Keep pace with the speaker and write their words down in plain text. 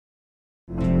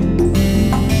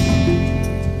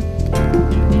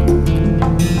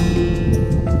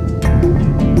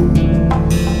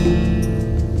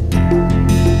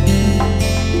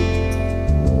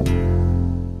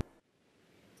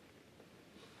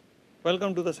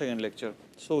Welcome to the second lecture.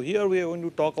 So here we are going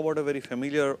to talk about a very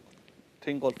familiar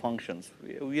thing called functions.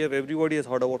 Everybody has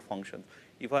heard about functions.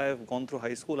 If I have gone through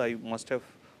high school, I must have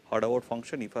heard about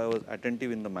function if I was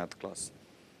attentive in the math class.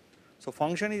 So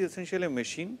function is essentially a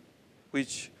machine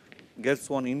which gets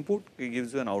one input, it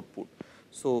gives you an output.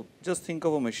 So just think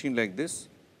of a machine like this,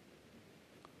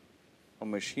 a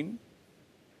machine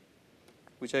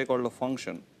which I call a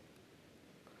function,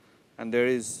 and there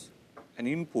is an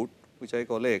input which I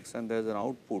call x, and there is an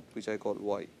output which I call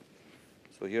y.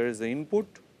 So here is the input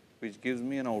which gives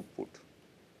me an output.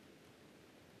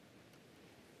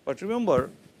 But remember,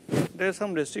 there are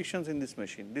some restrictions in this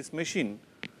machine. This machine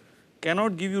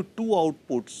cannot give you two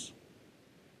outputs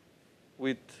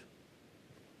with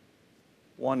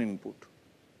one input.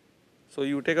 So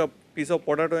you take a piece of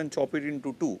potato and chop it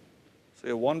into two. So you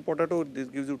have one potato, this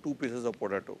gives you two pieces of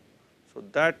potato. So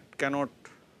that cannot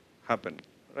happen,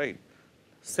 right?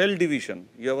 Cell division,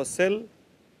 you have a cell,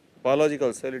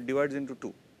 biological cell, it divides into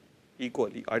two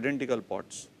equally identical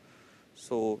parts.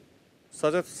 So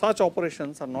such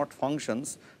operations are not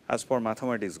functions as per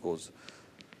mathematics goes.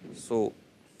 So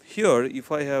here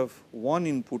if I have one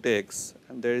input x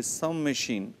and there is some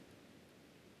machine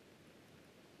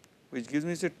which gives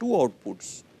me say two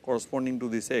outputs corresponding to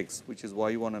this x, which is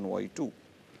y1 and y2.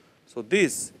 So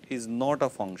this is not a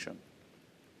function.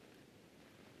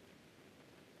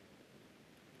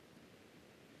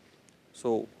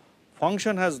 So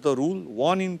function has the rule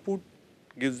one input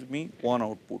gives me one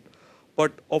output.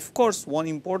 But of course, one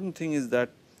important thing is that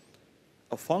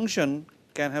a function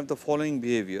can have the following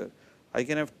behavior. I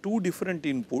can have two different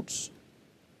inputs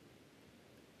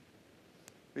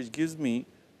which gives me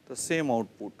the same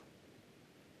output.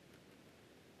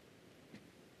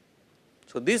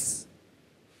 So this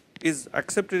is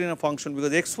accepted in a function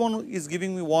because x1 is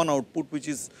giving me one output which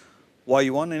is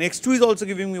y1 and x2 is also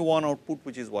giving me one output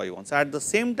which is y1. So at the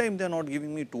same time they are not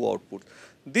giving me two outputs.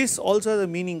 This also has a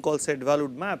meaning called set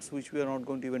valued maps, which we are not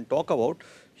going to even talk about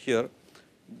here,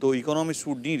 though economists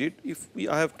would need it. If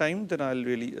I have time, then I will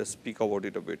really speak about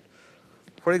it a bit.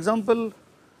 For example,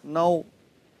 now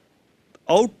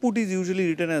output is usually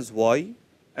written as y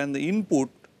and the input,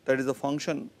 that is the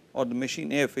function or the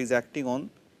machine f, is acting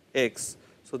on x.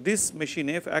 So this machine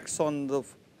f acts on the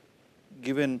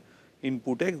given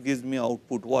input x, gives me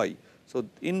output y. So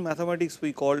in mathematics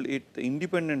we call it the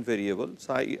independent variable.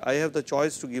 So I have the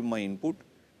choice to give my input,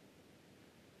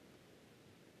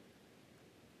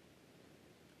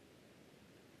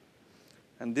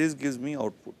 and this gives me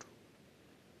output.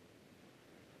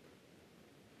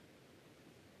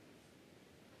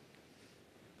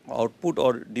 Output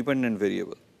or dependent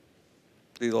variable.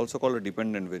 This is also called a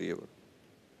dependent variable.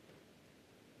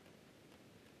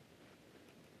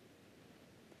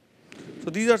 So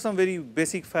these are some very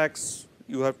basic facts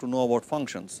you have to know about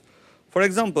functions. For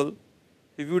example,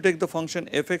 if you take the function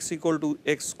f(x) equal to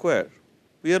x square,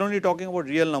 we are only talking about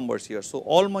real numbers here. So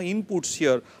all my inputs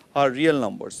here are real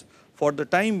numbers. For the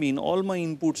time being, all my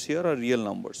inputs here are real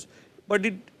numbers. But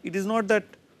it is not that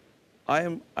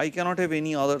I cannot have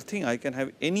any other thing. I can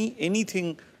have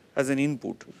anything as an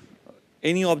input,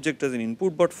 any object as an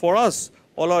input. But for us,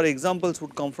 all our examples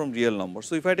would come from real numbers.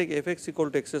 So if I take f(x) equal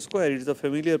to x square, it is a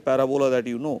familiar parabola that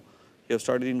you know, you have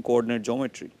studied in coordinate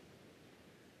geometry.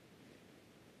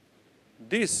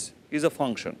 This is a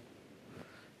function,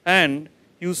 and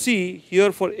you see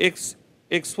here for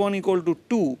x1 equal to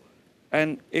 2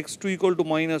 and x2 equal to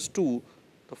minus 2,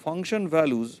 the function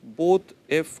values both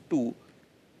f2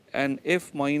 and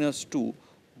f minus 2,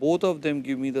 both of them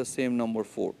give me the same number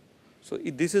 4. So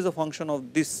this is a function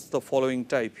of the following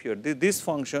type here. This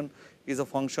function is a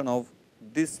function of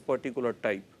this particular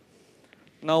type.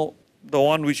 Now the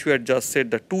one which we had just said,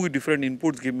 the two different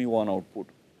inputs give me one output.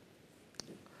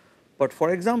 But for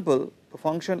example, the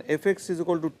function f(x) is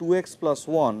equal to 2x plus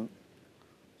 1,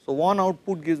 so one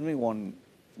output gives me one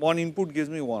input gives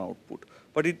me one output.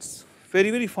 But it's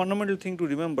very fundamental thing to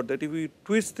remember that if we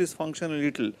twist this function a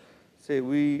little, say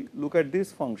we look at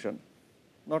this function,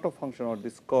 not a function or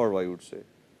this curve, I would say,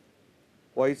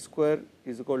 y square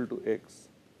is equal to x.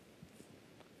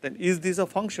 Then is this a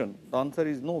function? The answer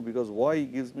is no, because y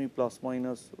gives me plus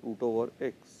minus root over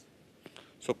x.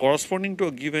 So corresponding to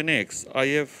a given x, I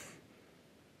have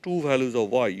two values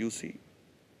of y, you see,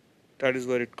 that is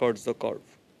where it cuts the curve.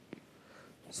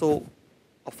 So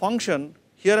a function,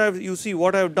 here you see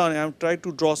what I have done, I have tried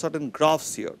to draw certain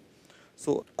graphs here.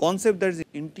 So concept that is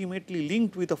intimately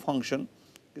linked with a function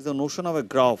is the notion of a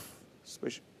graph.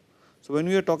 So, when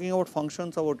we are talking about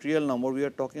functions about real number, we are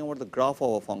talking about the graph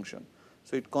of a function.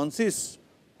 So, it consists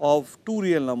of two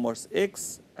real numbers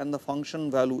x and the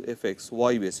function value f x,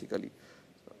 y basically.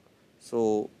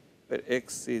 So, where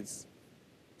x is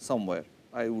somewhere,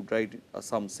 I would write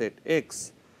some set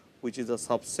x which is a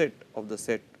subset of the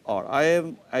set R. I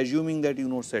am assuming that you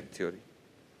know set theory.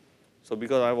 So,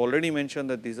 because I have already mentioned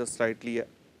that these are slightly a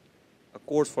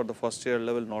course for the first year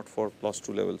level, not for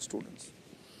 +2 level students.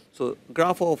 So,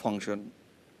 graph of a function.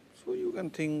 So, you can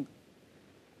think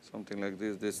something like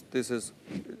this. This is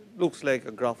looks like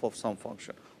a graph of some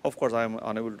function. Of course, I am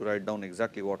unable to write down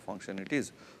exactly what function it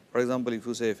is. For example, if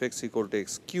you say f x equal to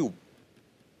x cube,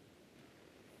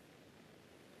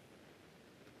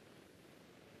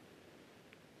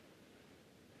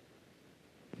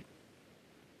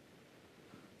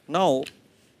 now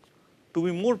to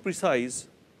be more precise,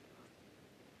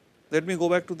 let me go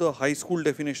back to the high school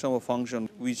definition of a function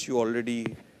which you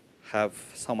already have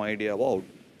some idea about.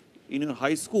 In your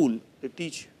high school, they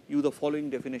teach you the following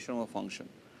definition of a function.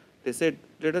 They said,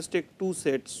 let us take two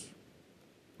sets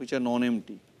which are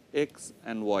non-empty, x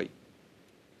and y.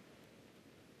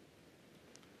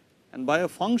 And by a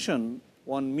function,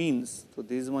 one means, so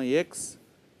this is my x,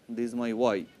 and this is my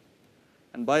y.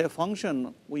 And by a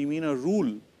function, we mean a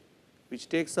rule which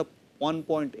takes up one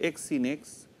point x in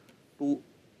x to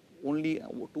only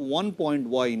to one point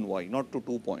y in y, not to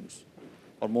 2 points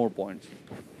or more points.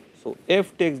 So,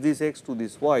 f takes this x to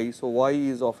this y. So, y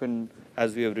is often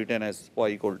as we have written as y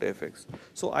equal to f x.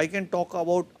 So, I can talk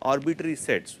about arbitrary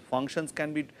sets. Functions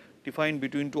can be defined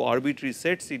between two arbitrary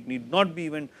sets. It need not be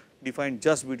even defined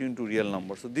just between two real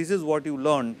numbers. So, this is what you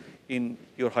learn in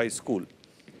your high school.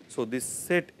 So, this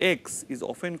set x is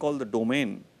often called the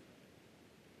domain,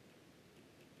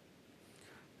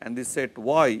 and this set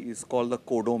y is called the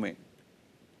codomain.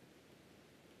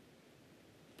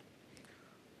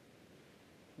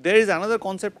 There is another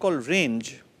concept called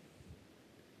range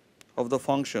of the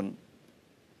function,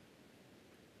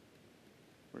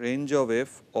 range of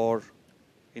f, or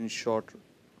in short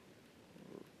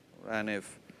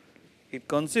RANF. It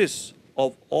consists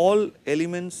of all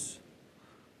elements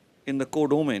in the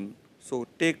codomain. So,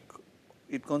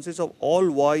 it consists of all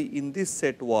y in this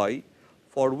set y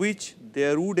for which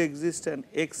there would exist an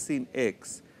x in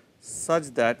x such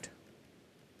that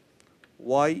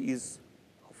y is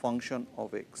a function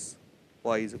of x,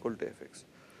 y is equal to f x.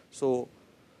 So,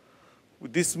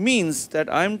 this means that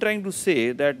I am trying to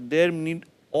say that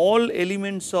all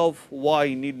elements of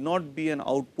y need not be an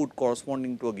output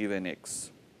corresponding to a given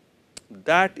x.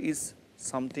 That is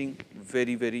something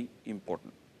very, very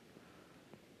important.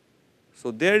 So,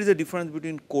 there is a difference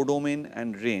between codomain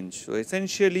and range. So,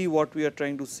 essentially what we are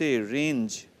trying to say,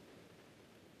 range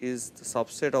is the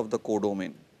subset of the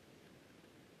codomain.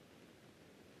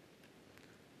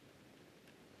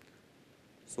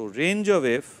 So, range of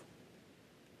f,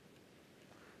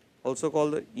 also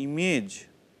called the image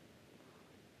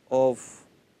of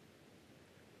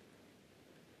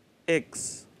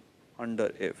x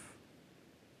under f.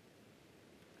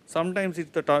 Sometimes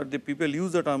the people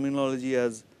use the terminology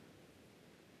as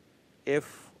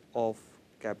f of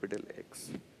capital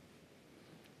X.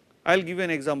 I will give you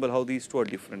an example how these two are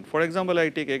different. For example, I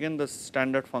take again the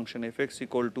standard function f x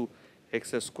equal to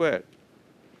x square.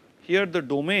 Here the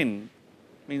domain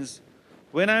means,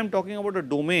 when I am talking about a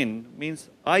domain, means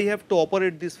I have to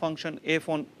operate this function f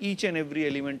on each and every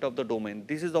element of the domain.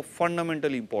 This is of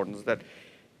fundamental importance, that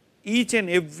each and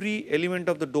every element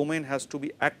of the domain has to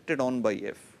be acted on by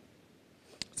f.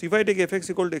 So, if I take f x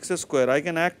equal to x square, I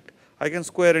can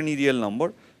square any real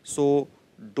number. So,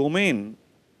 domain,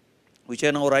 which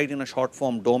I now write in a short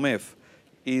form dom f,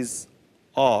 is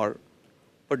R,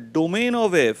 but domain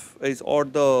of f is, or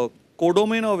the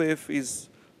codomain of f is,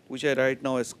 which I write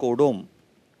now as codom.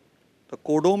 The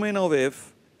codomain of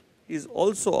f is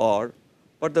also R,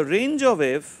 but the range of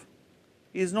f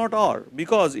is not R,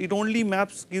 because it only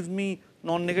gives me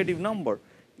non-negative number.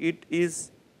 It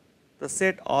is the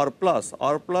set R plus.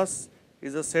 R plus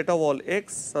is a set of all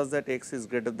x such that x is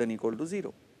greater than or equal to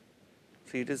 0.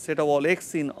 See, it is set of all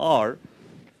x in R,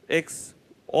 x,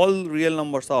 all real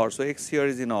numbers are. So, x here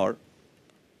is in R,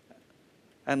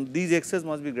 and these x's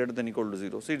must be greater than or equal to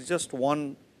 0. So, it is just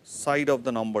one side of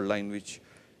the number line which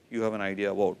you have an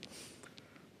idea about.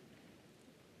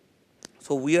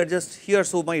 So, we are just here.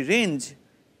 So, my range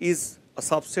is a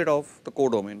subset of the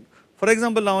codomain. For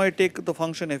example, now I take the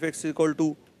function f x equal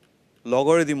to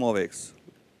logarithm of x,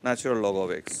 natural log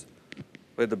of x,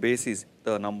 where the base is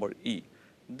the number e.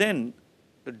 Then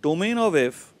the domain of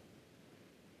f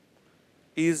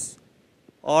is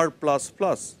R plus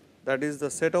plus. that is the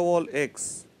set of all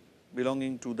x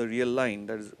belonging to the real line,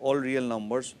 that is all real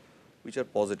numbers which are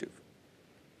positive.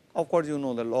 Of course, you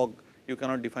know the log, you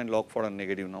cannot define log for a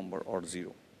negative number or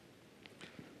 0.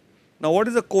 Now, what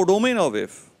is the codomain of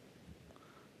f?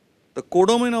 The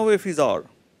codomain of f is R.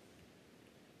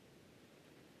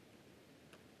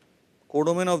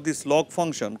 Codomain of this log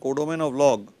function, codomain of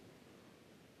log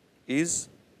is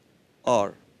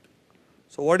R.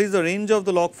 So, what is the range of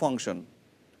the log function?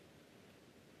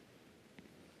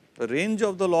 The range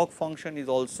of the log function is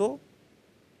also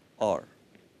R.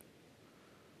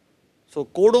 So,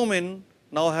 codomain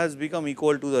now has become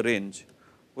equal to the range.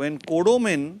 When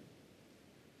codomain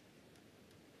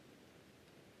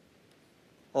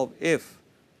of f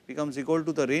becomes equal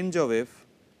to the range of f,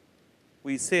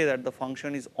 we say that the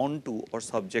function is onto or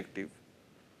subjective.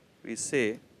 We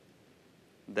say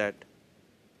that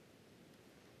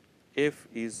f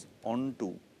is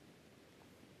onto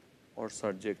or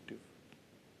surjective.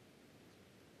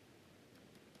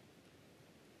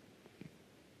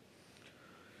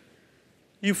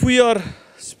 If we are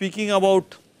speaking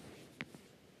about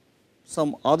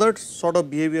some other sort of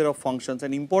behavior of functions,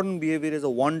 an important behavior is a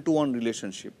one-to-one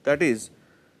relationship. That is,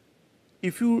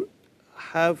 if you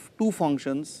have two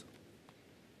functions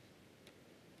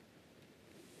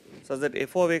such that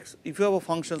f of x, if you have a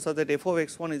function such that f of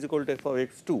x1 is equal to f of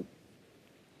x2,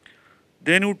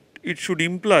 then it should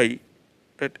imply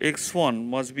that x1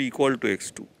 must be equal to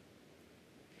x2.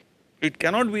 It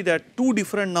cannot be that two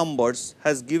different numbers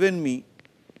has given me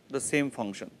the same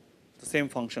function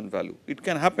value. It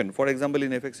can happen. For example,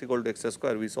 in fx equal to x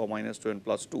square, we saw -2 and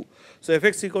 +2. So,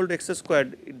 fx equal to x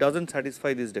squared, it does not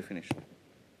satisfy this definition.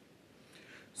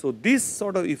 So, this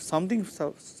sort of, if something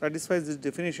satisfies this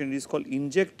definition, it is called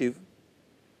injective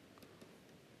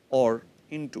or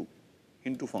into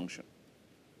function.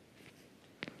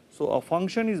 So, a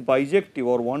function is bijective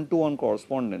or one-to-one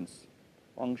correspondence.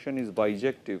 Function is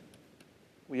bijective.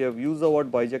 We have used the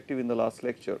word bijective in the last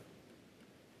lecture.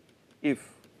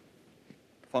 If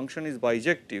function is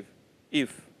bijective,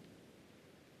 if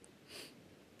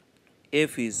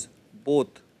f is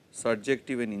both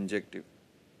surjective and injective.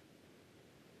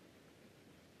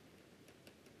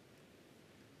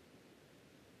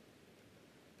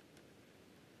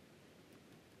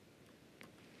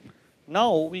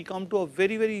 Now, we come to a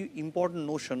very, very important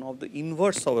notion of the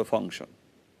inverse of a function,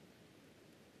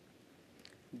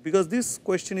 because this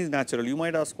question is natural. You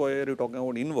might ask, why are you talking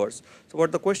about inverse? So,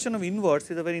 but the question of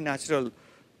inverse is a very natural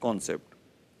concept,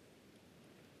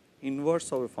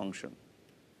 inverse of a function.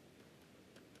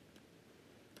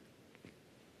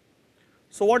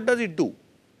 So, what does it do?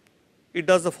 It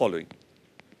does the following.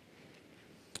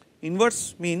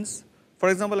 Inverse means, for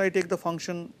example, I take the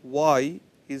function y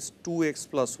is 2x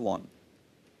plus 1.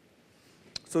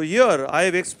 So, here I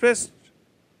have expressed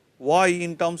y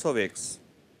in terms of x.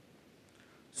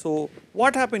 So,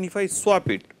 what happens if I swap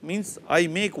it? Means I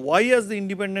make y as the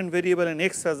independent variable and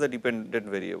x as the dependent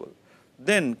variable.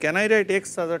 Then can I write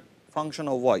x as a function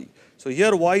of y? So,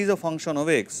 here y is a function of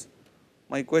x.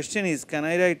 My question is, can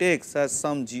I write x as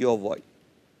some g of y?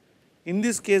 In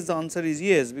this case, the answer is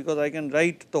yes, because I can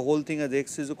write the whole thing as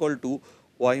x is equal to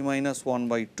y minus 1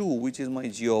 by 2, which is my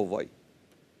g of y.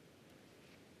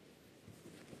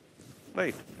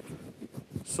 Right.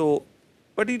 So,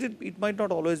 but it might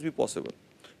not always be possible.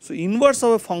 So, inverse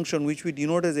of a function which we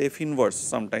denote as f inverse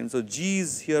sometimes. So, g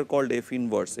is here called f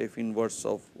inverse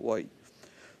of y.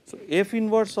 So, f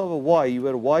inverse of a y,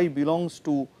 where y belongs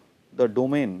to the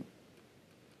domain,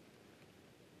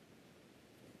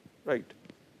 right.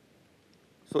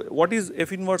 So, what is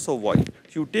f inverse of y?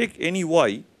 You take any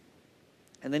y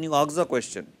and then you ask the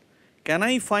question, can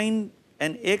I find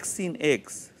an x in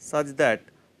x such that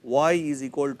y is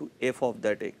equal to f of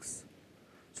that x?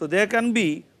 So, there can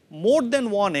be more than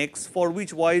one x for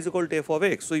which y is equal to f of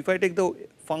x. So, if I take the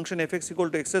function fx equal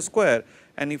to x square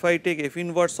and if I take f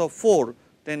inverse of 4,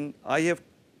 then I have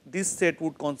this set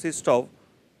would consist of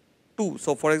 2.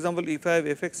 So, for example, if I have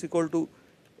fx equal to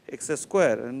x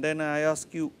square and then I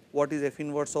ask you what is f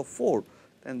inverse of 4,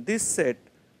 then this set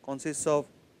consists of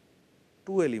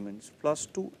 2 elements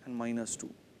 +2 and -2.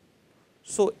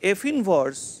 So, f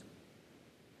inverse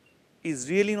is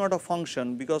really not a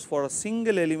function, because for a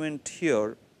single element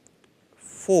here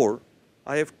 4,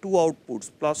 I have 2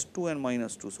 outputs +2 and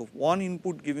 -2. So, one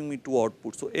input giving me 2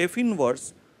 outputs. So, f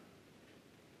inverse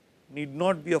need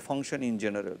not be a function in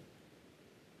general.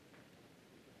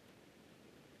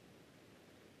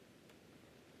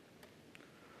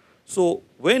 So,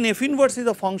 when f inverse is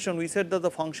a function, we said that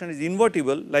the function is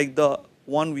invertible like the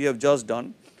one we have just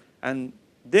done, and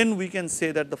then we can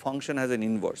say that the function has an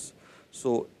inverse.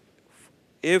 So,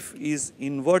 f is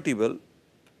invertible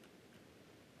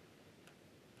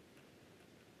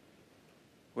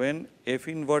when f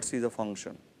inverse is a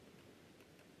function.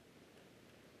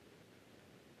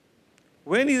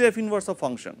 When is f inverse a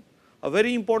function? A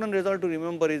very important result to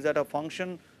remember is that a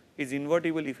function is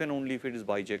invertible if and only if it is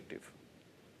bijective.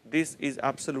 This is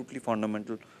absolutely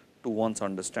fundamental to one's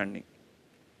understanding.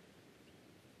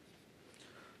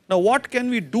 Now, what can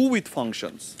we do with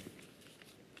functions?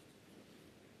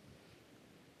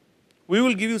 We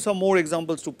will give you some more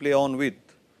examples to play on with.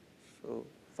 So,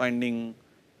 finding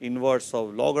inverse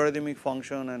of logarithmic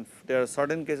function, and there are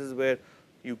certain cases where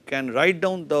you can write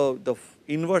down the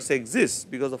inverse exists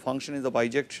because the function is a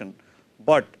bijection,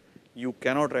 but you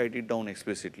cannot write it down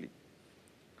explicitly.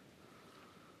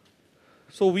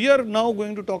 So, we are now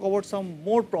going to talk about some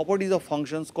more properties of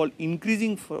functions called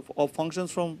increasing of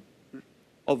functions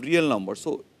of real numbers.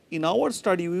 So, in our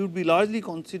study we would be largely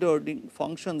considering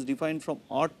functions defined from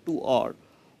R to R,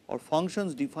 or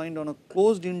functions defined on a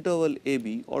closed interval a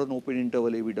b or an open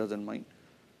interval a b, does not mind.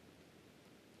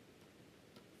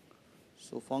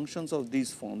 So, functions of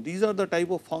this form, these are the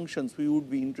type of functions we would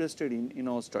be interested in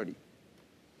our study.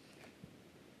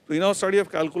 So, in our study of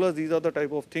calculus, these are the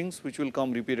type of things which will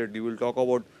come repeatedly. We will talk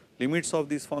about limits of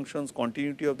these functions,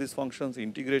 continuity of these functions,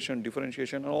 integration,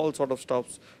 differentiation, and all sort of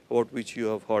stuffs about which you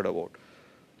have heard about.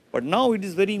 But now it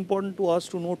is very important to us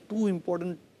to know two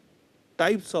important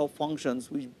types of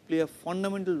functions which play a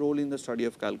fundamental role in the study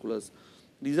of calculus.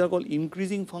 These are called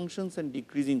increasing functions and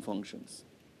decreasing functions.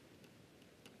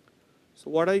 So,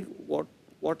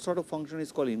 what sort of function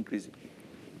is called increasing?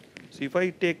 So, if I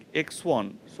take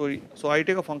x1, so I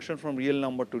take a function from real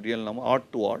number to real number, R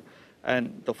to R,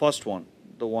 and the first one,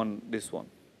 this one,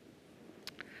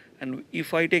 and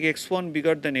if I take x1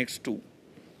 bigger than x2,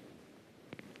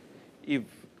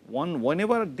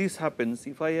 whenever this happens,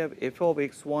 if I have f of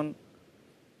x1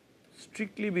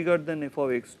 strictly bigger than f of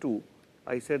x2,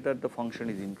 I said that the function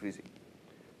is increasing.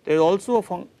 There is also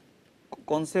a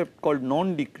concept called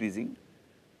non-decreasing,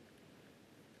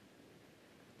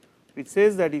 which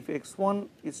says that if x1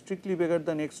 is strictly bigger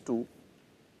than x2,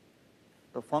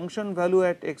 the function value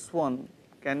at x1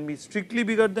 can be strictly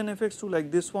bigger than fx2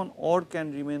 like this one, or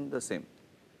can remain the same.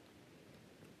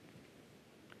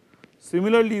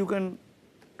 Similarly, you can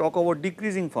talk about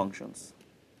decreasing functions.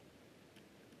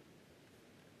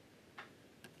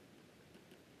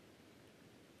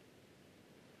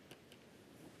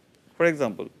 For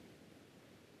example,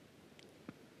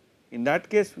 in that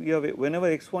case, we have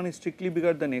whenever x1 is strictly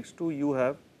bigger than x2, you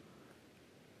have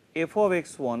f of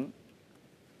x1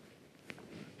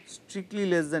 strictly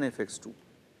less than fx2.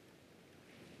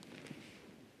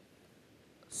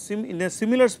 In a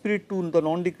similar spirit to the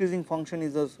non-decreasing function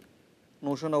is the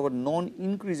notion of a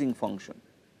non-increasing function,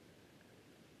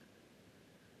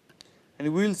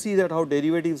 and we will see that how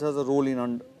derivatives has a role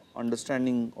in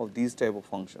understanding of these type of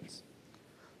functions.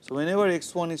 So, whenever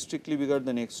x1 is strictly bigger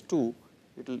than x2,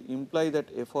 it will imply that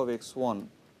f of x1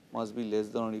 must be less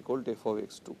than or equal to f of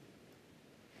x2.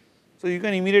 So, you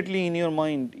can immediately in your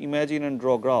mind imagine and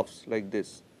draw graphs like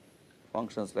this,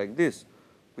 functions like this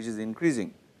which is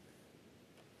increasing,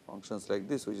 functions like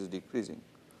this which is decreasing.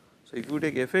 So, if you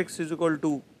take fx is equal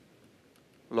to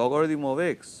logarithm of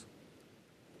x,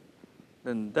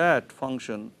 then that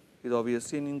function is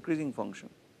obviously an increasing function.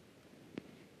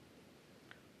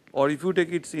 Or if you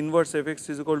take its inverse, fx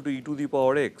is equal to e to the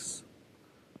power x,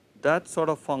 that sort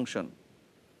of function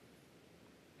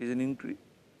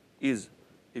is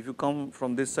if you come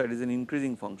from this side, is an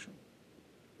increasing function.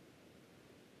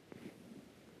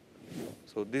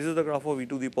 So, this is the graph of e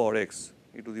to the power x,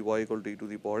 e to the y equal to e to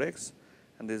the power x,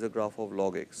 and this is a graph of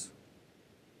log x,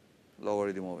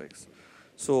 logarithm of x.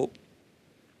 So,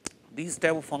 these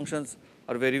type of functions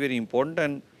are very, very important,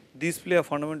 and these play a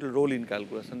fundamental role in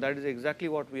calculus, and that is exactly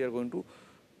what we are going to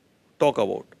talk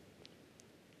about.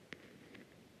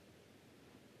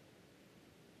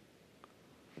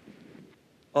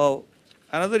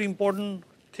 Another important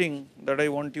thing that I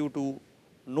want you to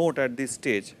note at this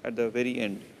stage, at the very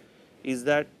end, is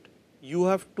that you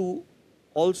have to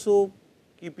also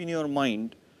keep in your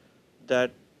mind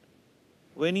that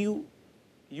when you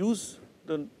use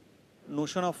the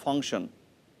notion of function,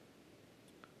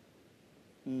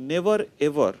 never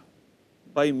ever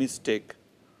by mistake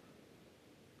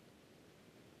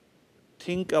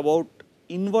think about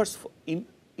inverse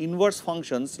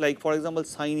functions, like for example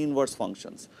sine inverse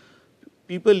functions.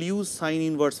 People use sine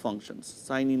inverse functions,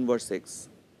 sine inverse x.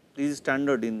 This is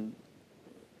standard in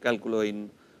calculus,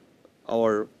 in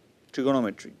our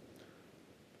trigonometry.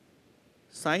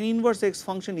 Sine inverse x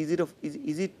function, is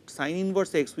it sine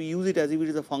inverse x, we use it as if it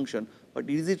is a function, but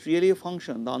is it really a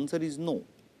function? The answer is no.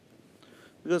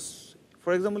 Because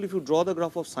for example, if you draw the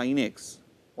graph of sin x,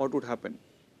 what would happen?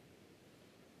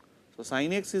 So,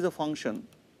 sin x is a function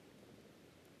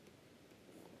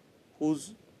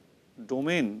whose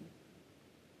domain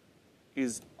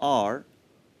is R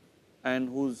and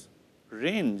whose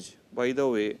range, by the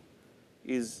way,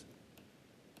 is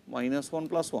 -1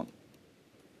 plus 1.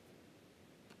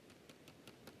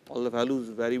 All the values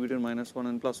vary between -1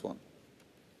 and +1.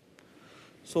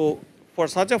 So, for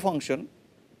such a function,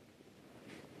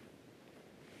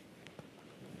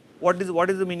 what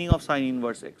is the meaning of sin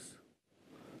inverse x?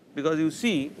 Because you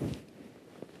see,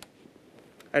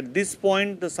 at this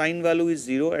point the sin value is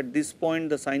 0, at this point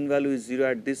the sin value is 0,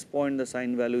 at this point the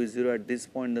sin value is 0, at this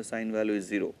point the sin value is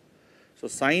 0. So,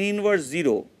 sin inverse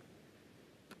 0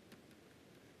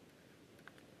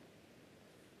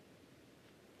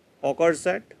 occurs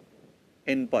at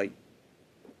n pi.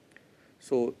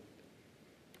 So,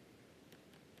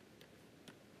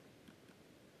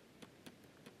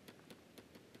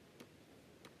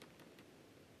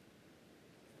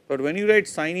 but when you write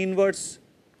sin inverse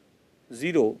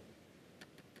 0,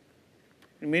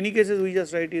 in many cases we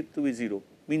just write it to be 0,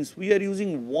 means we are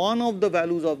using one of the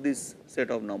values of this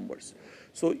set of numbers.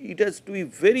 So, it has to be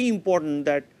very important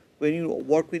that when you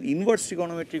work with inverse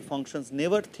trigonometric functions,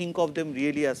 never think of them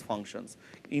really as functions.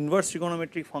 Inverse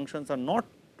trigonometric functions are not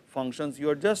functions, you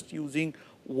are just using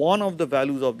one of the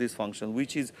values of this function,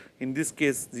 which is in this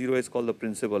case 0 is called the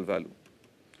principal value.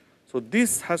 So,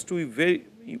 this has to be very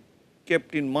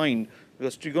kept in mind,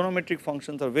 because trigonometric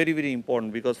functions are very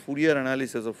important, because Fourier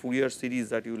analysis or Fourier series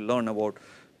that you learn about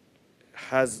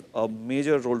has a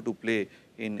major role to play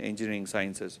in engineering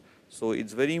sciences. So, it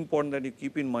is very important that you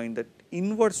keep in mind that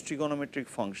inverse trigonometric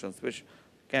functions, which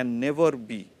can never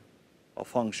be a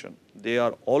function, they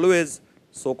are always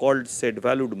so called set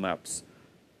valued maps,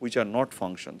 which are not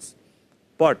functions.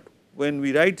 But when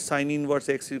we write sin inverse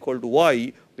x equal to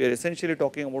y, we are essentially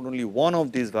talking about only one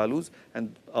of these values,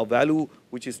 and a value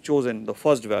which is chosen, the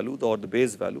first value or the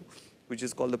base value, which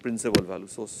is called the principal value.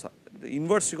 So, the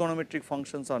inverse trigonometric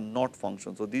functions are not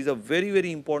functions. So, these are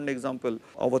very important example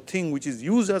of a thing which is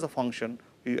used as a function,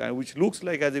 which looks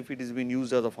like as if it is being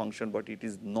used as a function, but it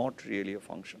is not really a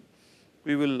function.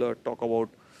 We will talk about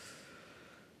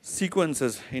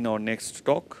sequences in our next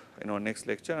talk, in our next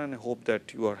lecture, and I hope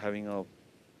that you are having a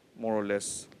more or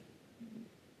less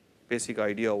basic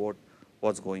idea about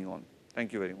what's going on.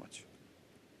 Thank you very much.